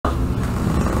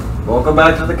Welcome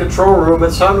back to the control room.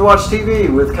 It's time to watch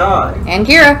TV with Kai. And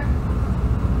Kyra.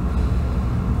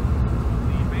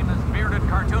 The famous bearded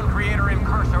cartoon creator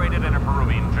incarcerated in a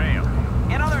Peruvian jail.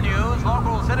 In other news,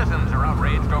 local citizens are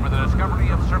outraged over the discovery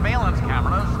of surveillance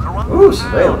cameras throughout the town.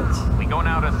 Surveillance. We go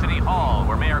now to City Hall,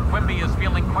 where Mayor Quimby is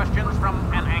fielding questions from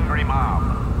an angry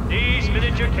mob. These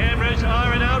miniature cameras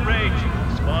are an outrage.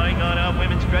 Spying on our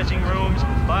women's dressing rooms,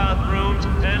 bathrooms,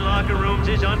 and locker rooms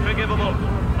is unforgivable.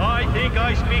 I think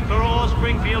I speak for all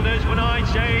Springfielders when I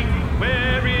say,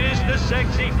 where is the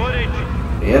sexy footage?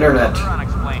 The internet.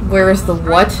 Where is the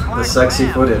what? The sexy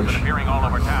footage. Appearing all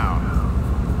over town.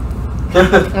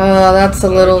 Oh, that's a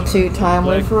little too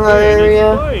timely for our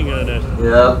area.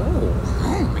 Yeah. Oh,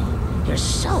 honey, you're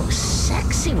so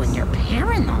sexy when you're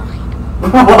paranoid.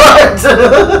 What?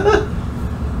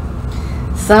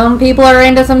 Some people are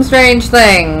into some strange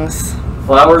things.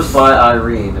 Flowers by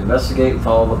Irene. Investigate and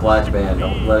follow the black band.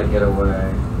 Don't let it get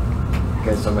away.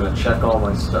 Okay, so I'm gonna check all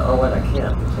my stuff. Oh wait, I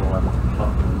can't until I'm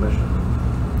off the mission.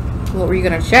 What were you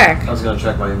gonna check? I was gonna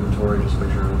check my inventory just to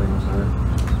make sure everything was there.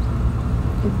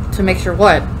 To make sure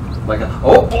what? Like,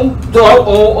 oh,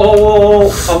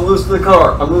 I'm losing the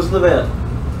car. I'm losing the van.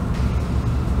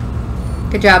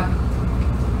 Good job.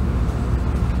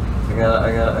 I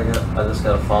just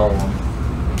gotta follow him.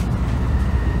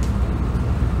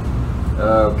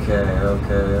 Okay.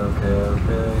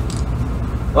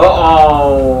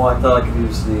 Oh, I thought I could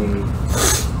use the...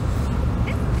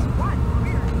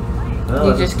 Well,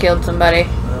 You just killed somebody.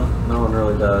 Well, no one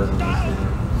really dies in this video.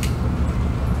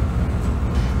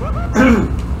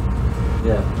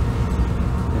 Yeah.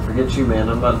 Hey, forget you, man.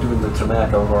 I'm not doing the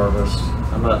tobacco harvest.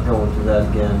 I'm not going through that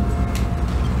again.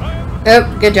 Oh,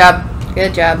 good job.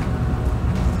 Good job.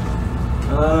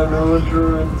 No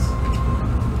insurance.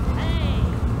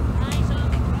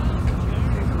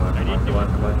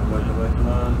 Come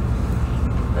on.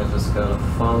 I just gotta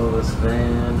follow this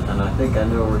van, and I think I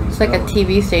know where he's It's like going. a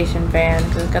TV station van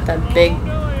because it's got that big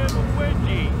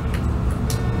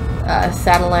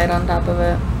satellite on top of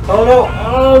it. Oh no!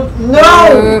 Oh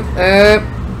no!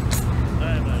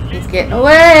 He's getting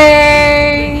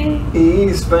away.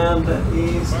 Eastbound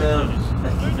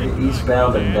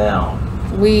and down.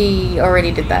 We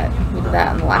already did that. We did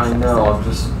that in the last I know. episode. I'm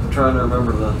just trying to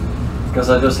remember because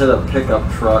I just hit a pickup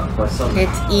truck by some.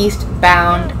 It's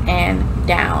eastbound and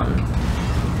down.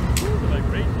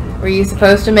 Were you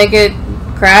supposed to make it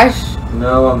crash?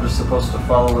 No, I'm just supposed to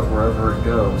follow it wherever it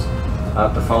goes. I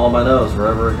have to follow my nose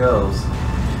wherever it goes.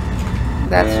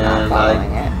 That's not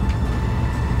following it.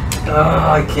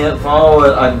 I can't follow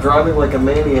it. I'm driving like a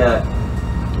maniac.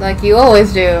 Like you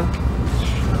always do.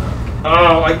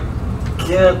 Oh, I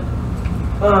can't.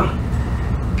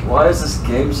 Why is this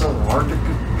game so hard to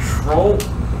control?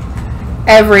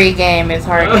 Every game is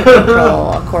hard to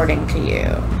control, according to you.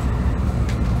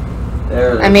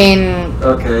 There it is. I mean,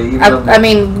 okay. I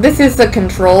mean, this is the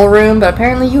control room, but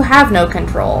apparently you have no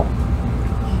control.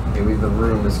 Maybe the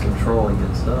room is controlling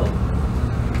itself.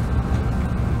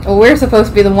 Well, we're supposed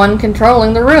to be the one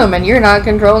controlling the room, and you're not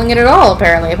controlling it at all,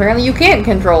 apparently. Apparently you can't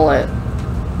control it.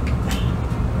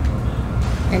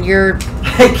 And you're...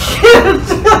 I can't!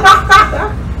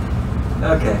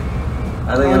 Okay. I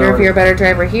wonder if you're a better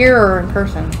driver here or in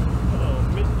person. Oh,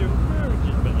 Mr. Burge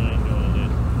is behind all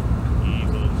this.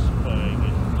 Evil spying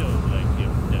and don't like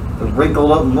him. The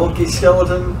wrinkled up monkey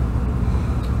skeleton?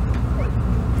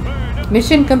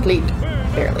 Mission complete.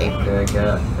 Barely. Okay, I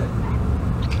got it.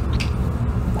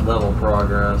 Level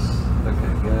progress.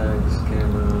 Okay, gags,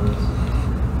 cameras.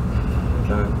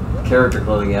 Okay. Character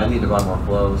clothing. Yeah, I need to buy more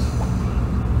clothes.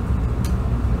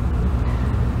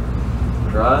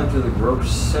 Drive to the grocery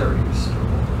store.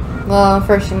 Well,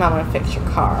 first you might want to fix your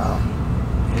car.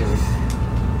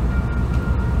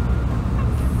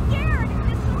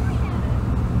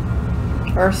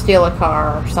 Or steal a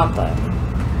car or something.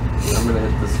 I'm gonna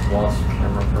hit this lost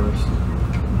camera first.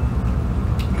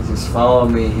 Because he's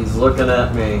following me, he's looking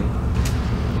at me.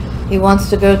 He wants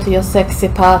to go to your sexy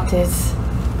parties.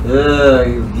 Yeah,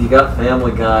 you got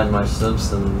Family Guy in my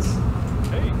Simpsons.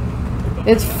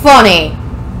 It's funny.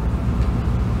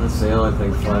 That's the only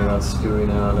thing funny about Stewie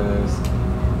nowadays.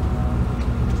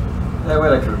 Hey,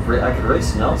 wait, I could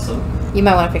race Nelson. You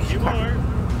might want to fix your car.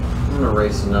 I'm gonna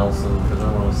race Nelson because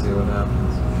I want to see what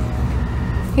happens.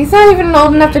 He's not even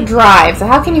old enough to drive, so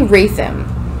how can you race him?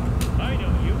 I know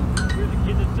you. You're the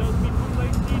kid that sells me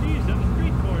bootleg CDs on the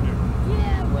street corner.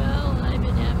 Yeah, well, I've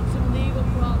been having some legal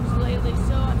problems lately,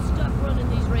 so I'm stuck running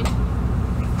these races.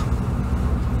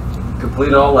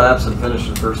 Complete all laps and finish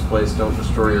in first place. Don't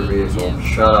destroy your vehicle.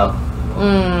 Shut up.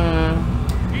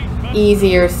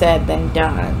 Easier said than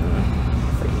done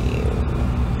for you.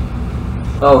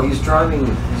 Oh, he's driving.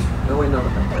 No, wait, no.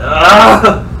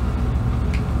 Ah!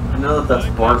 I know that's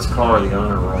Bart's car, the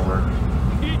honor roller.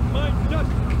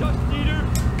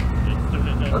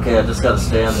 Okay, I just gotta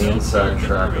stay on the inside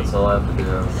track. That's all I have to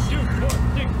do.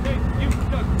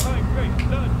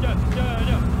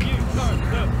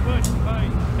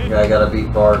 Yeah, I gotta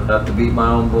beat Bart. I have to beat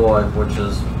my own boy, which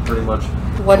is pretty much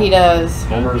what he does.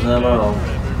 Homer's MO.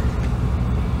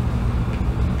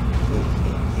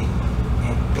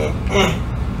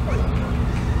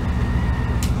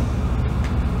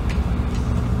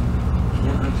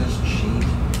 Can't I just cheat?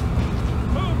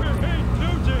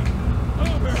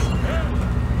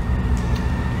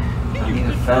 I need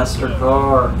a faster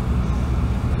car.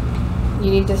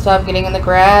 You need to stop getting in the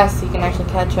grass so you can actually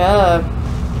catch up.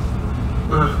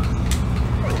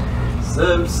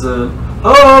 Simpson,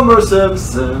 Homer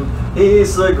Simpson,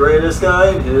 he's the greatest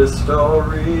guy in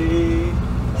history.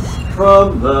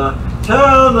 From the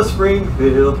town of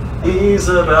Springfield, he's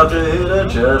about to hit a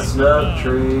chestnut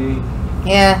tree.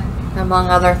 Yeah, among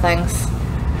other things.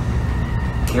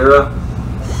 Kyra,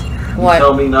 What? you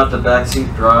tell me not to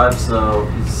backseat drive, so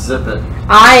you zip it.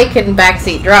 I can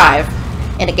backseat drive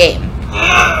in a game.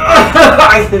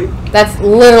 I think That's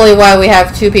literally why we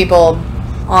have two people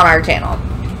on our channel.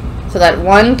 So that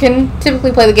one can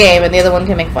typically play the game and the other one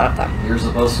can make fun of them. you're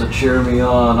supposed to cheer me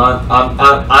on.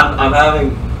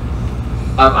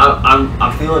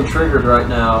 I'm feeling triggered right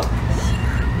now.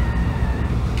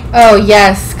 Oh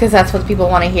yes, because that's what people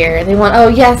want to hear. They want, oh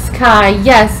yes, Kai,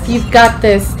 yes, you've got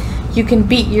this. You can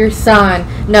beat your son.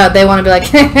 No, they want to be like,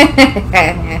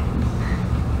 I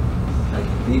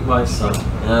can beat my son.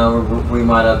 Yeah, we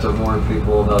might have to warn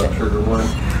people about trigger warning.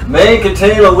 May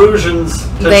contain allusions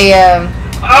to... they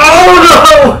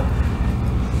Oh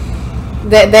no!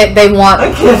 they want.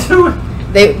 I can't do it.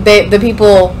 The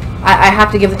people. I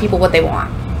have to give the people what they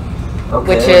want. Okay,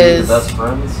 which are you is the best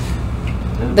friends.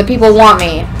 the people want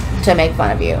me to make fun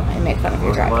of you and make fun of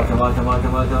your driving. Come on.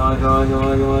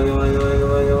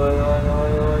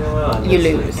 You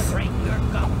lose.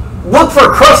 Look for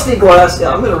crusty glass.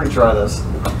 Yeah, I'm gonna retry this.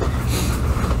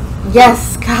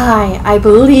 Yes, Kai, I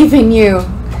believe in you.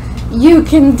 You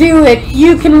can do it.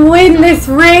 You can win this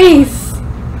race.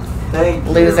 Thank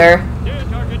you. Loser.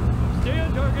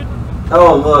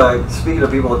 Oh, look. Speaking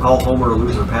of people that call Homer a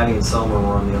loser, Patty and Selma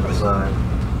were on the other side.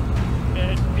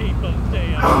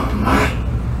 Oh my.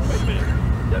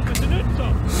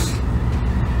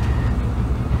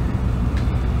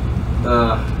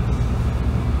 I'm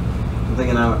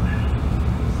thinking I don't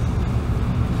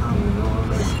even know what I'm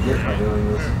going to get by doing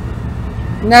this.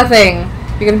 Nothing.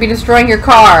 You're going to be destroying your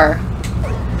car.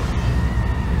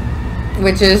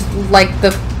 Which is like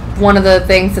one of the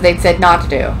things that they said not to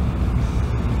do.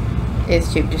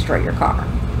 Is to destroy your car.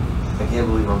 I can't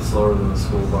believe I'm slower than the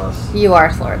school bus. You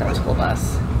are slower than a school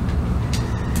bus.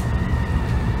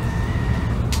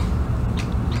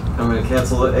 I'm going to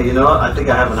cancel it. Hey, you know what? I think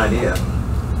I have an idea.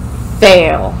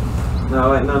 Fail.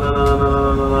 No, wait,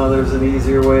 no. There's an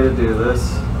easier way to do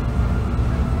this.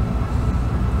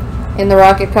 In the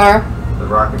rocket car? The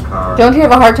rocket car. Don't you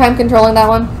have a hard time controlling that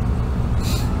one?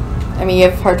 I mean, you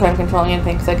have a hard time controlling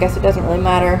anything, so I guess it doesn't really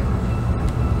matter.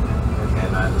 Okay,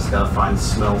 now I just gotta find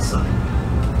Smelson.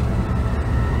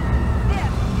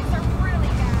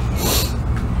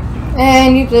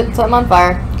 And you lit something on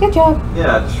fire. Good job.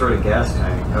 Yeah, I destroyed a gas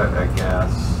tank. Yeah.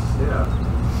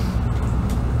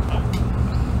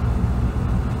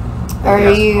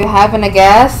 Are you having a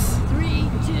gas? 3,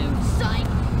 2, psych,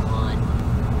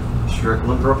 1.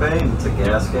 Strickland propane. It's a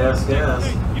gas.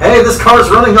 Hey, this car's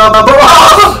running off.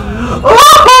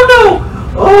 Oh no!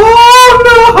 Oh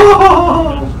no!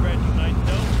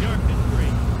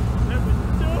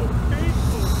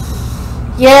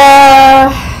 Yeah.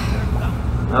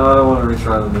 No, I don't want to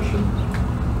retry the mission.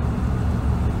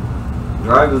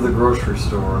 Drive to the grocery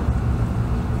store.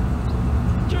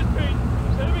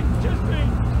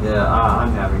 Yeah,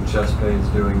 I'm having chest pains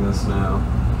doing this now.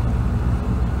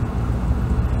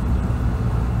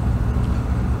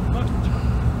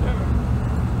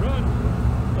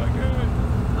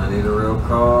 I need a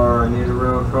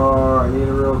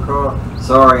real car.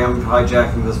 Sorry, I'm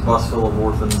hijacking this bus full of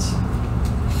orphans.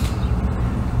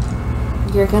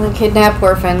 You're gonna kidnap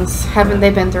orphans. Haven't they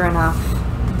been through enough?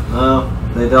 No,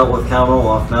 they dealt with Count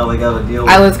Olaf. Now they gotta deal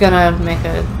with... I was gonna make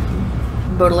a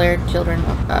Baudelaire children.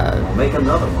 We'll make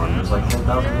another one. There's like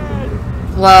 10,000 you can do.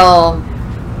 Well,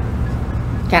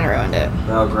 kind of ruined it.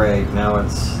 Oh great, now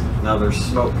there's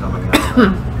smoke coming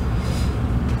out.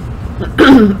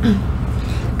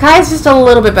 Kai's just a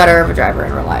little bit better of a driver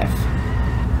in real life.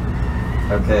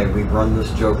 Okay, we've run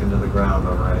this joke into the ground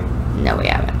already. No, we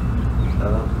haven't.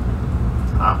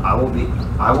 I will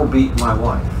beat my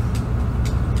wife.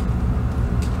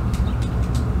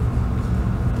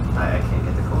 I can't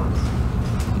get the coins.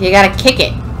 You gotta kick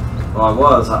it. Well, I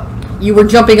was. You were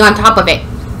jumping on top of it.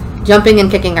 Jumping and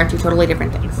kicking are two totally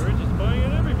different things.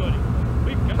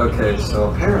 Okay, so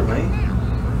apparently,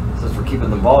 since we're keeping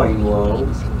the volume low,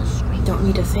 You don't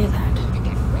need to say that.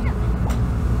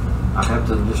 I have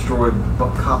to destroy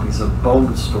copies of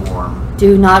Bone Storm.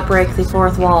 Do not break the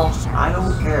fourth wall. I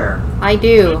don't care. I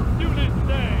do.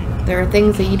 There are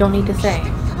things that you don't need to say. They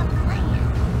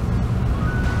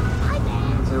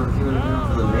were keeping it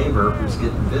down for the neighbor who's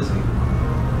getting busy.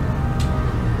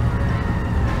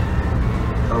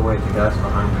 Oh wait, the guy's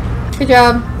behind me. Good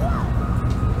job.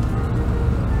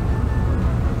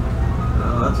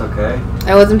 Oh, that's okay.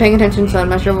 I wasn't paying attention, so I'm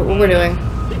not sure what we're doing.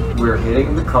 We're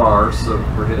hitting the car, so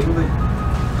we're hitting the...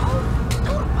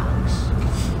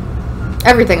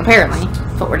 Everything, apparently.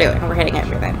 That's what we're doing. We're hitting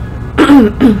everything.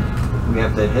 We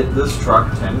have to hit this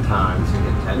truck 10 times and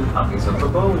get 10 copies of the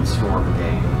Bone Storm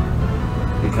game.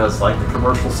 Because, like the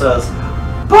commercial says,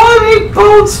 buy me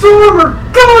Bone Storm or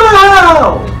go to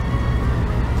hell!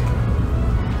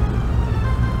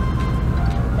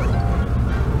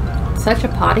 Such a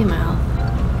potty mouth.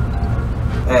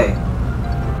 Hey,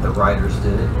 the writers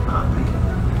did it, not me.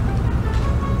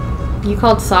 You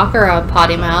called soccer a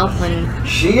potty mouth when...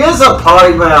 She is a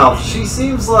potty mouth! She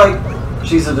seems like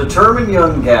she's a determined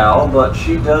young gal, but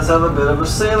she does have a bit of a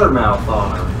sailor mouth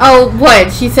on her. Oh,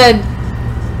 what? She said...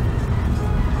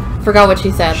 Forgot what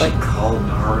she said. She Like, called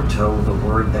Naruto the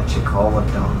word that you call a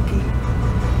donkey.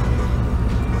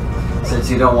 Since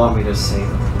you don't want me to say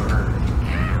the word.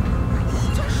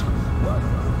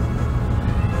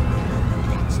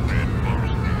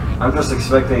 I'm just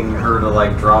expecting her to,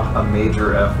 like, drop a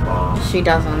major F-bomb. she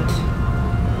doesn't.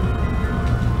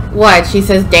 What? She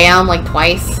says damn like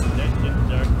twice?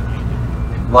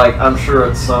 Like, I'm sure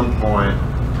at some point...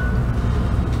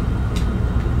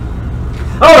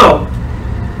 Oh!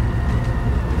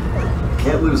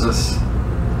 Can't lose this.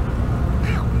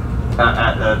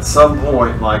 At some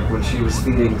point, like, when she was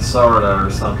feeding Sarda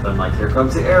or something, like, here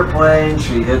comes the airplane,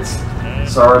 she hits...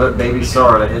 Sarda, baby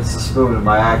Sarda hits the spoon, and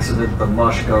by accident the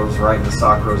mush goes right into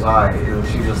Sakura's eye, and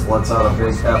she just lets out a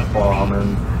big F-bomb,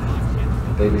 and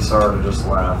baby Sarda just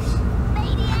laughs.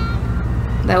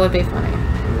 That would be funny.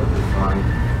 It would be funny.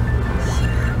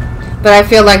 But I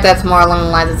feel like that's more along the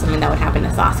lines of something that would happen to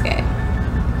Sasuke.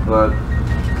 But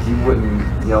he wouldn't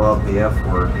yell out the F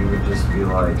word, he would just be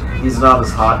like, he's not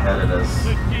as hot-headed as...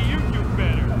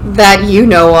 That you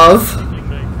know of.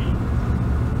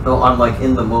 No, I'm like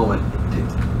in the moment.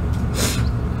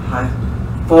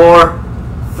 4,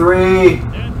 3,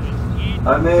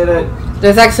 I made it.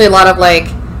 There's actually a lot of like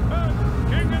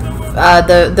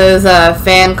those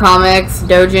fan comics,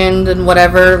 Dojin and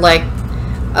whatever, like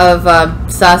of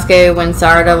Sasuke when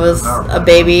Sarada was a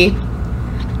baby,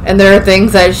 and there are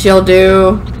things that she'll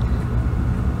do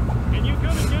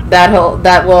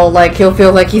that will like he'll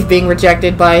feel like he's being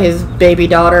rejected by his baby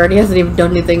daughter, and he hasn't even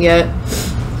done anything yet. Yeah,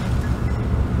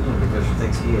 because she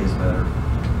thinks he is better.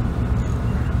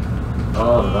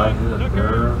 Oh, did I hit a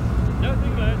nerve?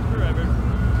 Nothing lasts forever.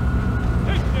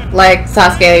 Like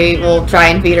Sasuke will try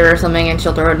and feed her or something, and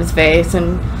she'll throw it in his face,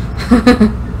 and He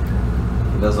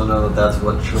doesn't know that that's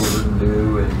what children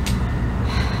do. And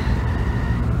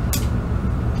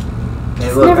hey,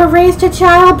 he's look, never raised a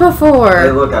child before.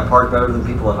 hey, look! I park better than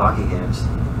people at hockey games.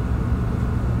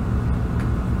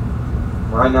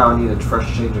 Right now, I need a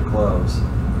fresh change of clothes.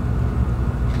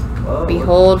 Whoa,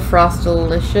 Behold,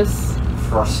 Frostalicious.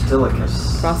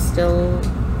 Frostilicus. Frostil.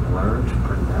 Learn to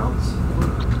pronounce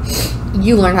words.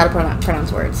 You learn how to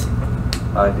pronounce words.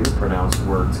 I do pronounce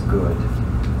words good.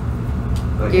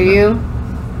 But, Do know, you?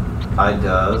 I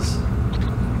does.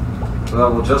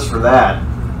 Well, just for that,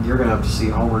 you're gonna have to see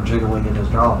Homer jiggling in his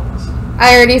drawings.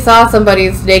 I already saw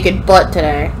somebody's naked butt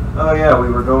today. Oh yeah, we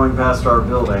were going past our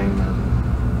building,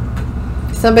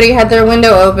 Somebody had their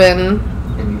window open.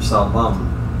 and you saw bum.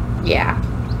 Yeah,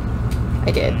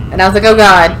 I did. And I was like, oh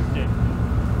god.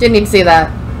 Didn't need to see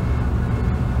that.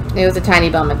 It was a tiny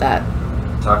bum at that.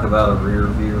 Talk about a rear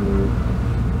view.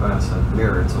 That's a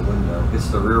mirror. It's a window. It's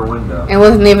the rear window. It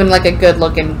wasn't even like a good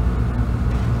looking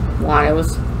one. It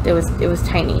was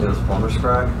tiny. It was plumber's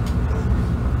crack.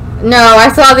 No, I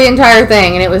saw the entire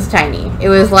thing and it was tiny. It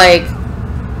was like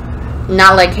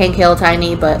not like Hank Hill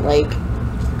tiny, but like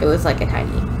it was like a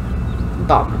tiny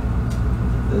bum.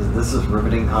 This is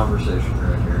riveting conversation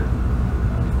right here.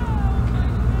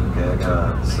 Okay, I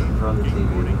gotta sit in front of the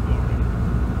TV.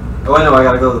 Oh, I know, I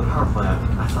gotta go to the power plant.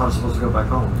 I thought I was supposed to go back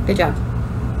home. Good job.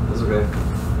 That's okay.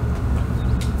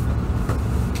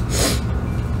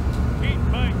 Keep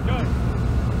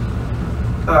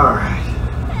Alright.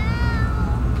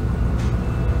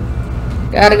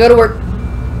 Gotta go to work.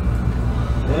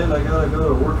 And I gotta go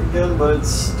to work again, but it's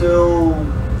still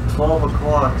 12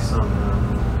 o'clock somehow.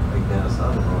 I guess.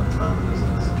 I don't know what time it is in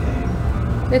this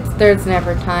game. There's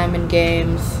never time in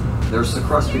games. There's the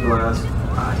crusty glass.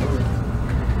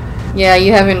 Yeah,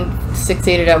 you haven't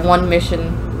succeeded at one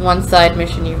side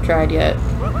mission you've tried yet.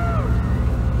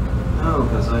 No,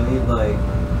 because I need like...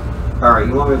 Alright,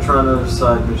 you want me to try another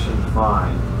side mission?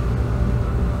 Fine.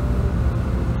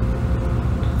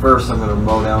 First, I'm gonna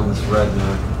mow down this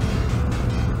redneck.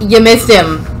 You missed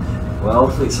him.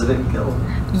 Well, at least I didn't kill him.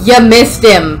 You missed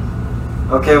him.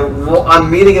 Okay, well, I'm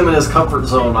meeting him in his comfort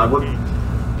zone. I would...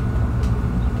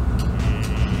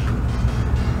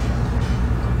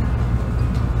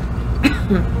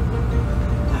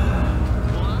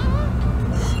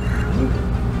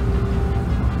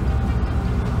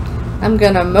 I'm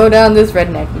gonna mow down this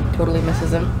redneck. He totally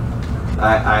misses him.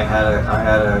 I had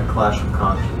a clash of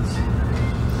conscience.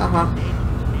 Uh-huh.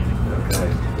 Okay,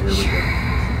 here we go.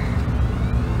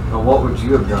 Now, what would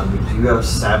you have done? Would you have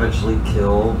savagely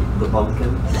killed the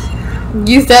bumpkin?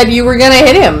 You said you were gonna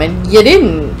hit him, and you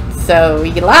didn't. So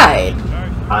you lied.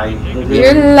 I hit him.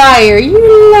 You're a liar.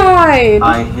 You lied.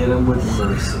 I hit him with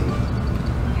mercy.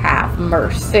 Have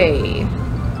mercy.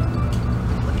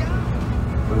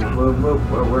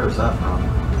 Where is that from?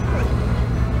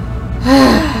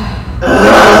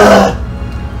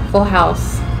 Full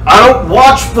House. I don't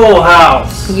watch Full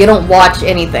House! You don't watch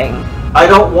anything. I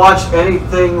don't watch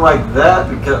anything like that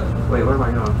because... Wait, where am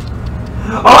I going?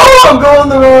 Oh, I'm going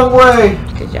the wrong way!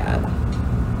 Good job.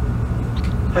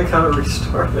 I gotta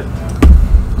restart it.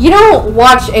 You don't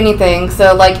watch anything,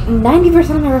 so like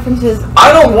 90% of my references...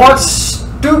 I don't watch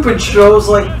stupid shows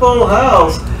like Full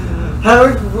House.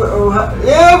 Everywhere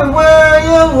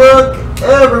you look,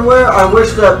 everywhere. I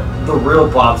wish that the real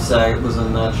Bob Saget was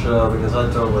in that show because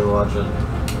I'd totally watch it.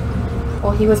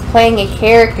 Well, he was playing a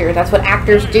character. That's what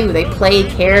actors do. They play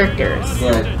characters.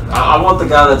 Yeah, I want the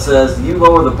guy that says, you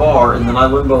lower the bar and then I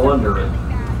limbo under it.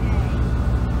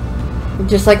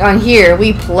 Just like on here,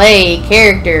 we play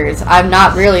characters. I'm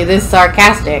not really this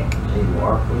sarcastic. Hey, you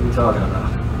are? What are you talking about?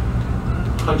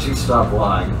 Why don't you stop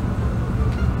lying?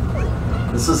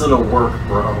 This isn't a work,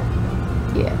 bro.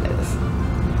 Yeah, it is.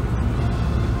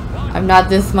 I'm not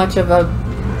this much of a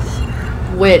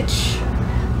witch.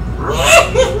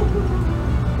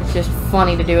 It's just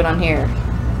funny to do it on here.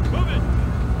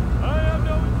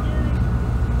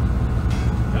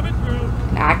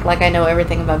 And act like I know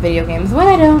everything about video games when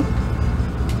I don't.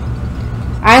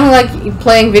 I only like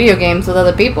playing video games with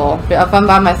other people. If I'm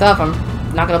by myself, I'm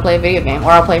not going to play a video game.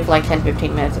 Or I'll play for like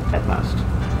 10-15 minutes at most.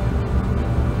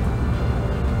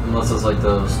 Unless it's like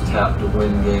those tap to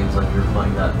win games, like you're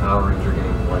playing that Power Ranger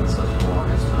game for like such the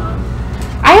longest time.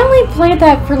 I only played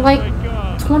that for like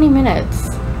 20 minutes.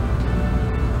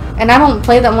 And I don't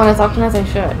play that one as often as I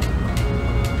should.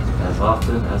 As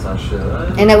often as I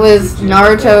should. And it was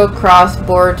Naruto Cross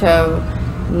Boruto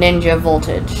Ninja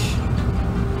Voltage.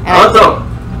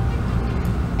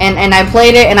 And I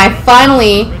played it, and I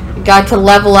finally got to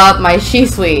level up my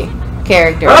Shisui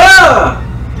character. Ah!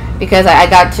 Because I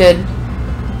got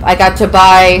to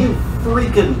buy You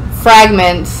freaking...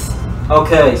 fragments.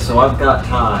 Okay, so I've got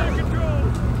time.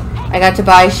 I got to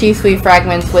buy Shisui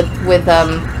fragments with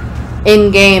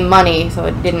in-game money, so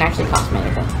it didn't actually cost me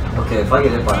anything. Okay, if I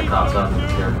get hit by the cops, I don't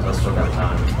care, because I still got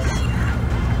time.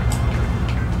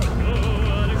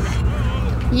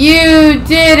 You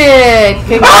did it!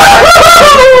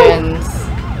 Congratulations!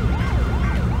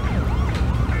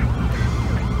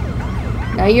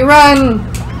 Now you run!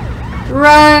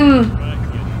 Run!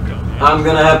 I'm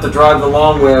gonna have to drive the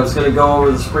long way. I was gonna go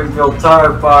over the Springfield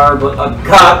tire fire, but I've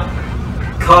got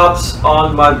cops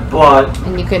on my butt.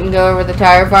 And you couldn't go over the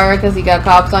tire fire because you got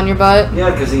cops on your butt? Yeah,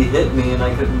 because he hit me and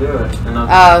I couldn't do it. And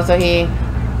oh, so he...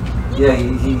 Yeah,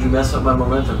 he messed up my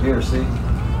momentum. Here, see?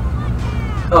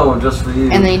 Oh, and just for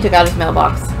you. And then you took out his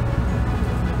mailbox.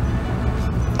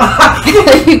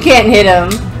 You can't hit him.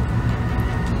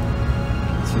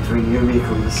 It's between you and me,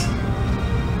 please.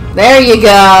 There you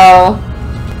go.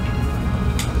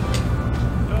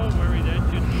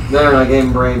 There, I gave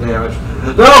him brain damage.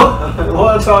 No! I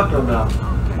want to talk to him now.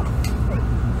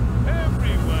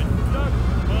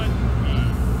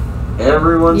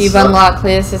 Everyone's You've unlocked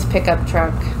Cletus's pickup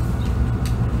truck.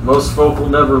 Most folk will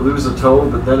never lose a toe,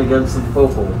 but then again some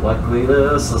folk will. Like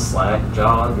Cletus, a slack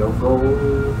jog, you'll go.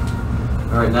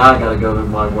 Alright, now I gotta go to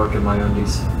my work in my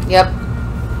undies. Yep.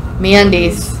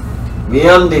 MeUndies.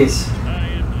 MeUndies.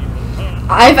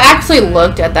 I've actually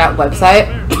looked at that website.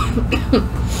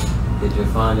 Did you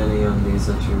find any undies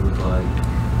that you would like?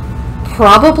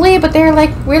 Probably, but they're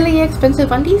like really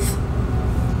expensive undies.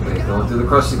 Wait, going through the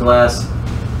crusty glass.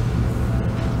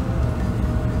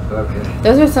 Okay.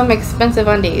 Those are some expensive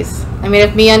undies. I mean,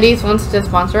 if MeUndies wants to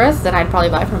sponsor us, then I'd probably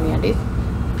buy from MeUndies.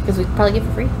 Because we'd probably get it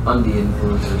for free. Undie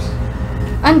influencers.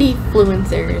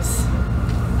 Undie-fluencers.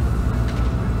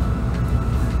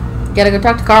 Gotta go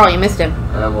talk to Carl, you missed him.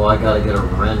 Well, I gotta get a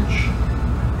wrench.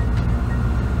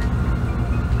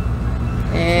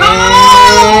 And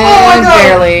Oh,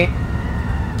 barely.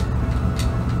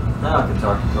 Now I can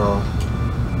talk to Carl.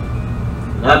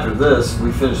 And after this,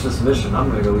 we finish this mission, I'm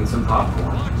gonna go eat some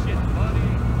popcorn.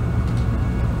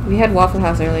 We had Waffle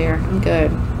House earlier. I'm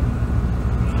good. I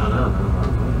know, I'm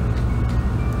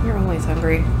hungry. You're always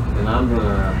hungry. And I'm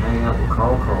gonna hang out with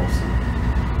Carl Carlson.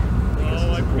 Because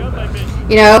he's a cool guy.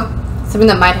 You know, something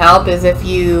that might help is if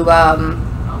you,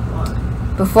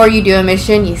 before you do a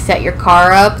mission, you set your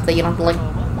car up so you don't have to, like,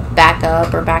 back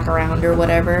up or back around or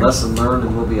whatever. Lesson learned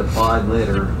and will be applied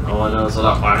later. All I know is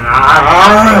that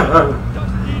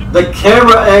the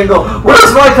camera angle!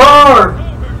 Where's my car?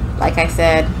 Like I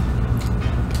said.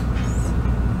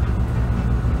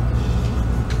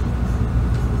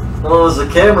 Well, it was the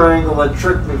camera angle that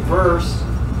tricked me first.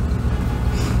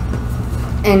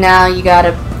 And now you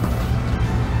gotta...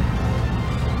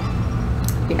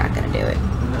 You're not gonna do it.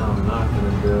 No, I'm not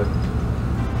gonna do it.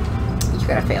 You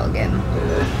gotta fail again.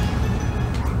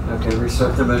 Okay,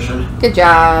 restart the mission. Good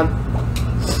job.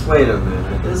 Wait a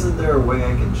minute, isn't there a way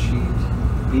I can cheat?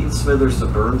 Beat Smithers to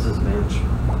Burns' mansion.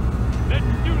 Let's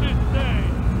do this thing.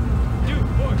 2,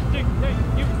 4, 6, 8,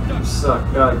 you You suck,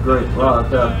 God, great, blah,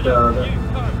 da, da, da.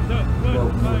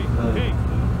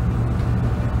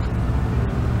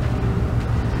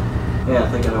 Yeah, I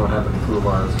think I know what happened to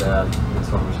Kubar's dad. That's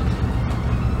what we're saying.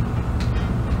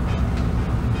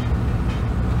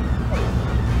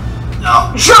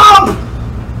 No, jump!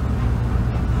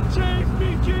 Save me,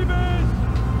 Jeebus!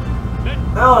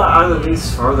 Well, I'm at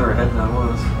least farther ahead than I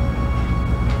was.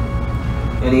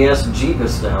 And he asked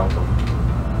Jeebus to help him.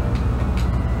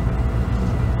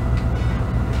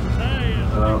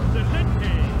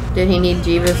 Did he need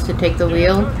Jeebus to take the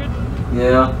wheel?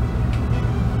 Yeah.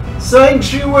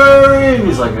 Sanctuary! And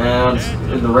he's like, man,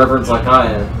 in the reverence like I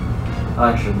had.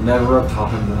 I should never have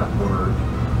taught him that word.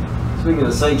 Speaking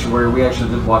of Sanctuary, we actually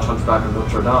did watch Hunchback of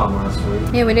Notre Dame last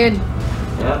week. Yeah, we did.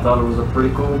 Yeah, I thought it was a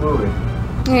pretty cool movie.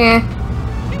 Yeah.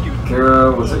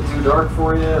 Kyra, was it too dark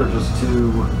for you, or just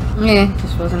too... Yeah,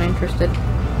 just wasn't interested.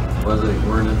 Was it?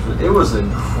 Weren't interested? It was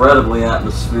incredibly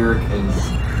atmospheric and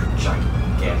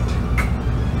gigantic.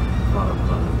 I thought it was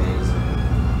amazing.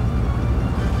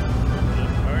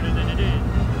 Harder than it is.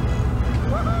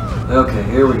 Okay,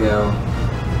 here we go.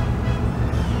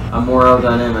 I'm more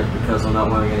aerodynamic because I'm not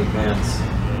wearing any pants.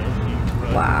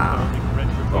 Wow.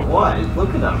 But why? Look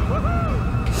at them.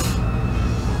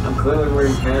 I'm clearly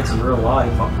wearing pants in real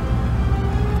life.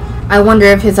 I wonder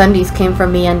if his undies came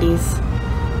from MeUndies.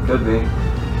 Could be.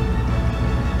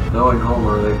 Knowing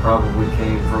Homer, they probably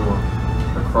came from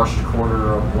a crushed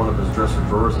corner of one of his dresser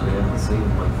drawers that he hadn't seen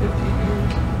in like 15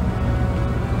 years.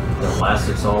 The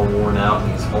elastic's all worn out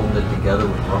and he's holding it together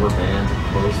with rubber bands and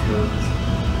clothespins.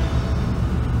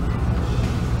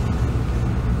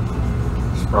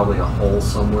 There's probably a hole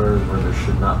somewhere where there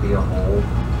should not be a hole.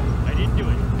 I didn't do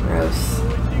it. Gross. Oh,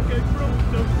 I think I broke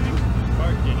something.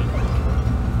 Bart did it.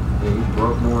 Yeah, you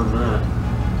broke more than that.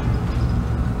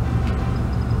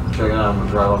 Check it out, I'm gonna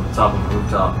drive off the top of the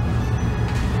rooftop.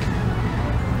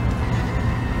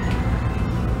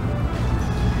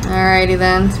 Alrighty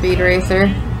then, Speed Racer.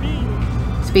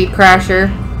 Speed Crasher.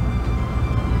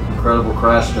 Incredible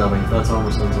crash dummy. That's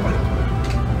Homer Simpson.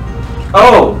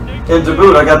 Oh! And to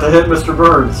boot, I got to hit Mr.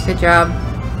 Burns. Good job.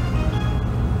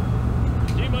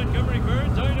 See, Montgomery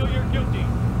Burns, I know you're guilty.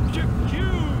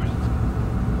 Accused!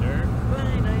 Sir?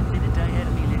 Fine, I admitted I had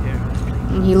Amelia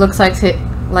Earhart. And he looks like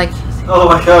Oh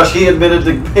my gosh, he admitted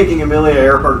to making Amelia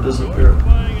Earhart disappear.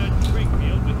 Flying on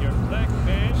Springfield with your black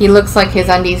pants. he looks like his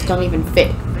undies don't even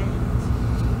fit.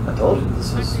 I told you,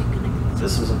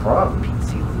 this is a problem.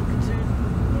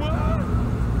 What?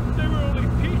 They were only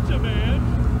pizza, man.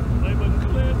 I'm a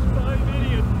class 5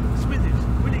 idiot. Smithers,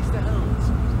 release the hounds.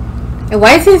 And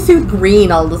why is his suit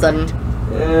green all of a sudden?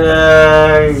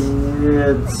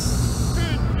 It's...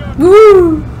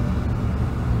 Woo!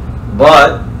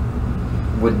 But,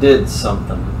 we did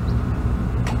something.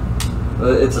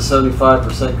 It's a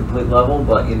 75% complete level,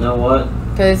 but you know what?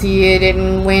 Because you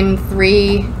didn't win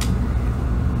 3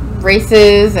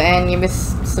 races and you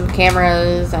missed some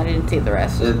cameras. I didn't see the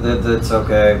rest. It's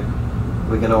okay.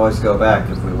 We can always go back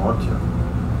if we want to.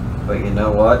 But you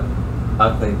know what?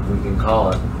 I think we can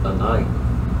call it a night.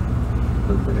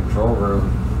 The control room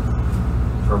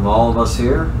From all of us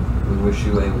here, we wish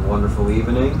you a wonderful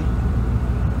evening.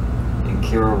 And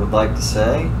Kyra would like to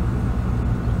say,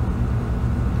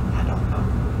 I don't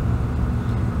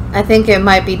know. I think it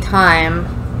might be time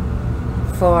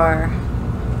for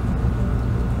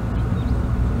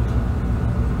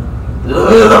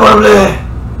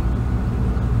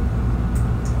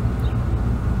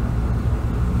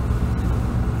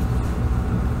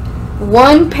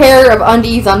one pair of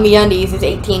undies on MeUndies is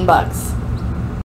 $18.